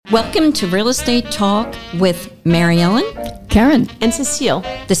Welcome to Real Estate Talk with Mary Ellen, Karen, and Cecile.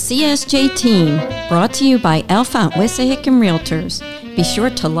 The CSJ team, brought to you by Alphont Wissahickon Realtors. Be sure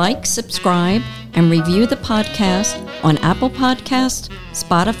to like, subscribe, and review the podcast on Apple Podcasts,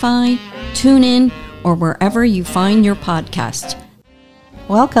 Spotify, TuneIn, or wherever you find your podcast.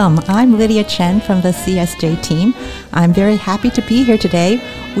 Welcome. I'm Lydia Chen from the CSJ team. I'm very happy to be here today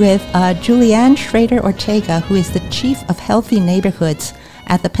with Julianne Schrader-Ortega, who is the Chief of Healthy Neighborhoods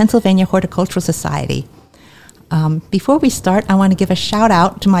at the Pennsylvania Horticultural Society. Before we start, I want to give a shout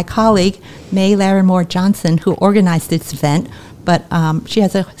out to my colleague, May Larimore Johnson, who organized this event, but she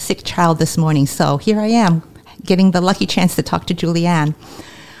has a sick child this morning, so here I am, getting the lucky chance to talk to Julianne.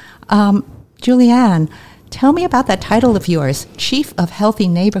 Julianne, tell me about that title of yours, Chief of Healthy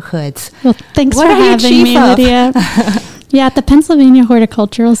Neighborhoods. Well, thanks for having me, Lydia. Yeah, at the Pennsylvania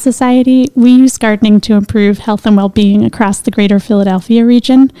Horticultural Society, we use gardening to improve health and well-being across the greater Philadelphia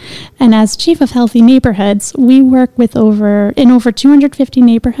region. And as Chief of Healthy Neighborhoods, we work with over 250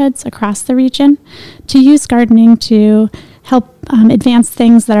 neighborhoods across the region to use gardening to help advance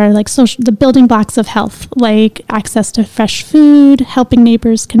things that are like the building blocks of health, like access to fresh food, helping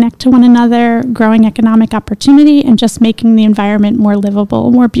neighbors connect to one another, growing economic opportunity, and just making the environment more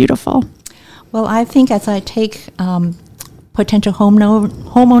livable, more beautiful. Well, I think as I take potential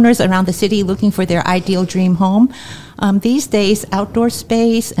homeowners around the city looking for their ideal dream home, these days outdoor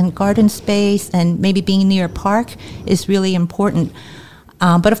space and garden space and maybe being near a park is really important.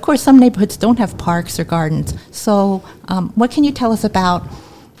 But of course, some neighborhoods don't have parks or gardens. So what can you tell us about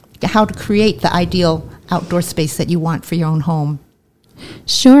how to create the ideal outdoor space that you want for your own home?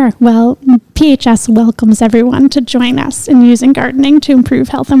 Sure. Well, PHS welcomes everyone to join us in using gardening to improve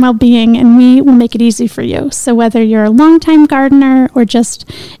health and well-being, and we will make it easy for you. So whether you're a longtime gardener or just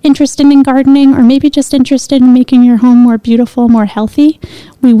interested in gardening, or maybe just interested in making your home more beautiful, more healthy,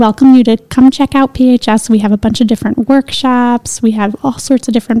 we welcome you to come check out PHS. We have a bunch of different workshops. We have all sorts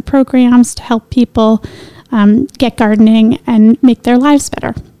of different programs to help people get gardening and make their lives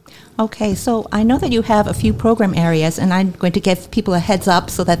better. Okay, so I know that you have a few program areas, and I'm going to give people a heads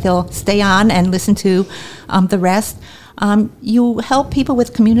up so that they'll stay on and listen to the rest. You help people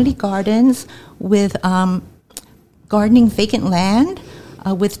with community gardens, with gardening vacant land,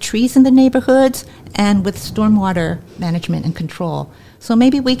 with trees in the neighborhoods, and with stormwater management and control. So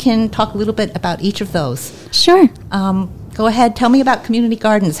maybe we can talk a little bit about each of those. Sure. Go ahead, tell me about community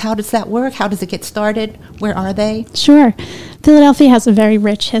gardens. How does that work? How does it get started? Where are they? Sure. Philadelphia has a very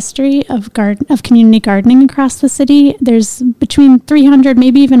rich history of community gardening across the city. There's between 300,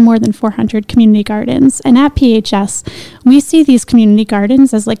 maybe even more than 400 community gardens. And at PHS, we see these community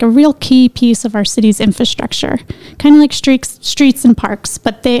gardens as like a real key piece of our city's infrastructure, kind of like streets and parks,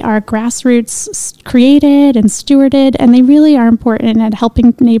 but they are grassroots created and stewarded, and they really are important at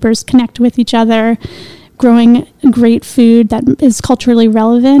helping neighbors connect with each other, growing great food that is culturally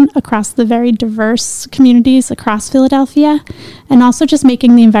relevant across the very diverse communities across Philadelphia, and also just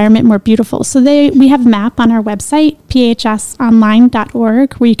making the environment more beautiful. So we have a map on our website,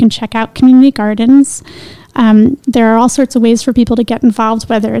 phsonline.org, where you can check out community gardens. There are all sorts of ways for people to get involved,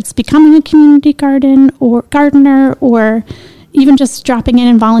 whether it's becoming a community garden or gardener, or even just dropping in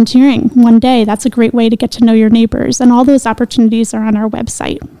and volunteering one day. That's a great way to get to know your neighbors, and all those opportunities are on our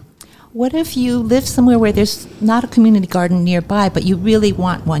website. What if you live somewhere where there's not a community garden nearby, but you really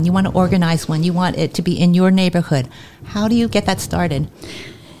want one? You want to organize one. You want it to be in your neighborhood. How do you get that started?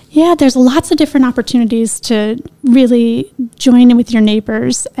 Yeah, there's lots of different opportunities to really join in with your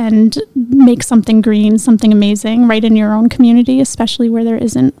neighbors and make something green, something amazing right in your own community, especially where there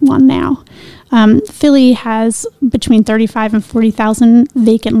isn't one now. Philly has between 35 and 40,000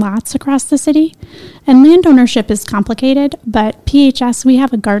 vacant lots across the city, and land ownership is complicated, but PHS, we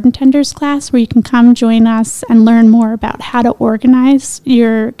have a garden tenders class where you can come join us and learn more about how to organize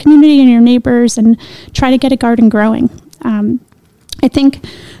your community and your neighbors and try to get a garden growing. I think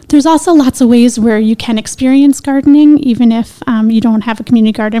there's also lots of ways where you can experience gardening, even if you don't have a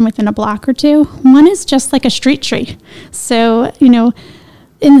community garden within a block or two. One is just like a street tree. So,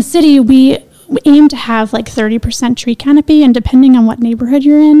 in the city, we aim to have like 30% tree canopy, and depending on what neighborhood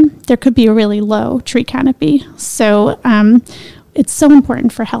you're in, there could be a really low tree canopy. So it's so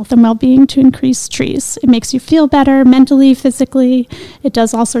important for health and well-being to increase trees. It makes you feel better mentally, physically. It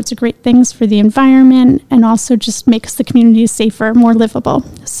does all sorts of great things for the environment, and also just makes the community safer, more livable.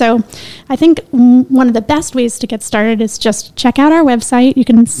 So I think one of the best ways to get started is just check out our website. You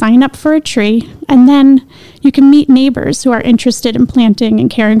can sign up for a tree, and then you can meet neighbors who are interested in planting and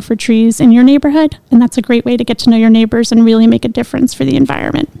caring for trees in your neighborhood. And that's a great way to get to know your neighbors and really make a difference for the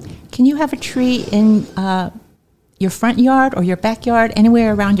environment. Can you have a tree in your front yard or your backyard,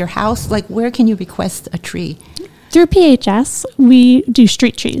 anywhere around your house? Like, where can you request a tree? Through PHS, we do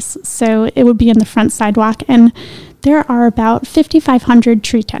street trees. So it would be in the front sidewalk. And there are about 5,500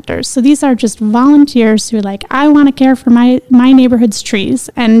 tree tenders. So these are just volunteers who are like, I want to care for my neighborhood's trees.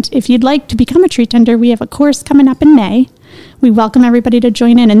 And if you'd like to become a tree tender, we have a course coming up in May. We welcome everybody to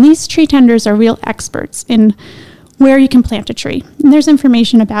join in. And these tree tenders are real experts in where you can plant a tree. And there's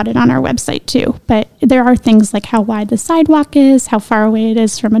information about it on our website too. But there are things like how wide the sidewalk is, how far away it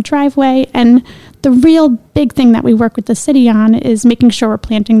is from a driveway. And the real big thing that we work with the city on is making sure we're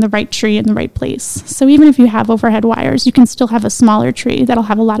planting the right tree in the right place. So even if you have overhead wires, you can still have a smaller tree that'll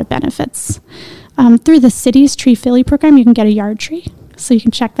have a lot of benefits. Through the city's Tree Philly program, you can get a yard tree. So you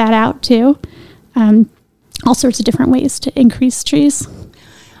can check that out too. All sorts of different ways to increase trees.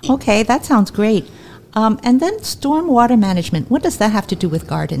 Okay, that sounds great. And then stormwater management, what does that have to do with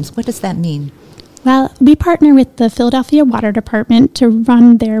gardens? What does that mean? Well, we partner with the Philadelphia Water Department to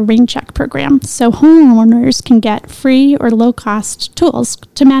run their rain check program. So homeowners can get free or low-cost tools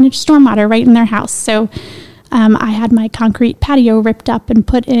to manage stormwater right in their house. So I had my concrete patio ripped up and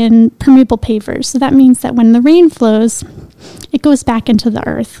put in permeable pavers. So that means that when the rain flows, it goes back into the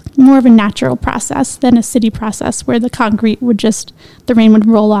earth. More of a natural process than a city process where the concrete would the rain would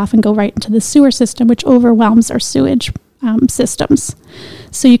roll off and go right into the sewer system, which overwhelms our sewage systems.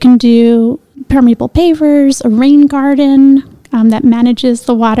 So you can do permeable pavers, a rain garden that manages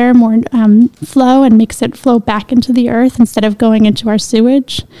the water more flow and makes it flow back into the earth instead of going into our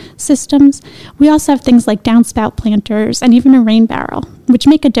sewage systems. We also have things like downspout planters and even a rain barrel, which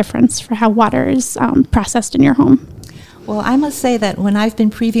make a difference for how water is processed in your home. Well, I must say that when I've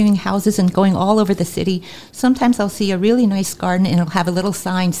been previewing houses and going all over the city, sometimes I'll see a really nice garden and it'll have a little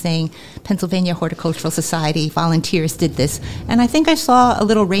sign saying Pennsylvania Horticultural Society volunteers did this. And I think I saw a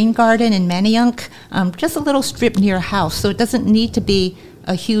little rain garden in Manayunk, just a little strip near a house. So it doesn't need to be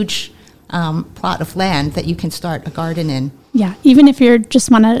a huge plot of land that you can start a garden in. Yeah, even if you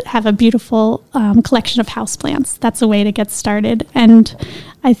just want to have a beautiful collection of houseplants, that's a way to get started. And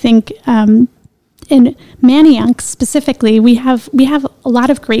I think in Manayunk specifically, we have a lot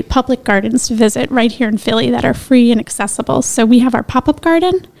of great public gardens to visit right here in Philly that are free and accessible. So we have our pop-up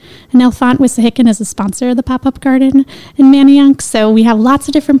garden, and Elfant Wissahickon is a sponsor of the pop-up garden in Manayunk. So we have lots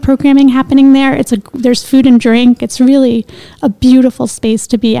of different programming happening there. There's food and drink. It's really a beautiful space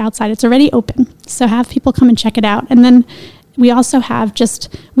to be outside. It's already open, so have people come and check it out. And then we also have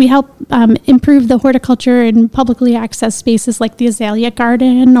we help improve the horticulture in publicly accessed spaces like the Azalea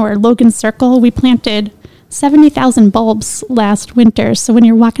Garden or Logan Circle. We planted 70,000 bulbs last winter. So when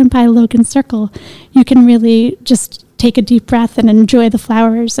you're walking by Logan Circle, you can really just take a deep breath and enjoy the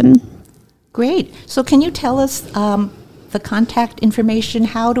flowers. Great. So can you tell us the contact information?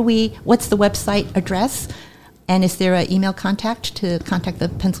 What's the website address? And is there an email contact to contact the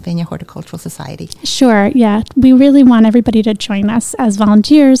Pennsylvania Horticultural Society? Sure, yeah. We really want everybody to join us as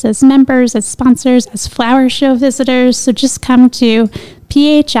volunteers, as members, as sponsors, as flower show visitors. So just come to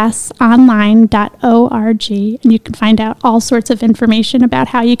phsonline.org and you can find out all sorts of information about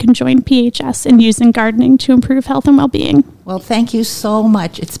how you can join PHS in using gardening to improve health and well-being. Well, thank you so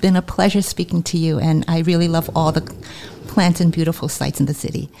much. It's been a pleasure speaking to you, and I really love all the plants and beautiful sites in the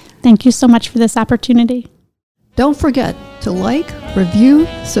city. Thank you so much for this opportunity. Don't forget to like, review,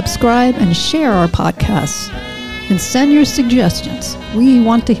 subscribe, and share our podcasts. And send your suggestions. We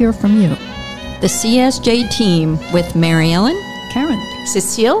want to hear from you. The CSJ team with Mary Ellen, Karen,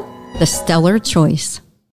 Cecile, the stellar choice.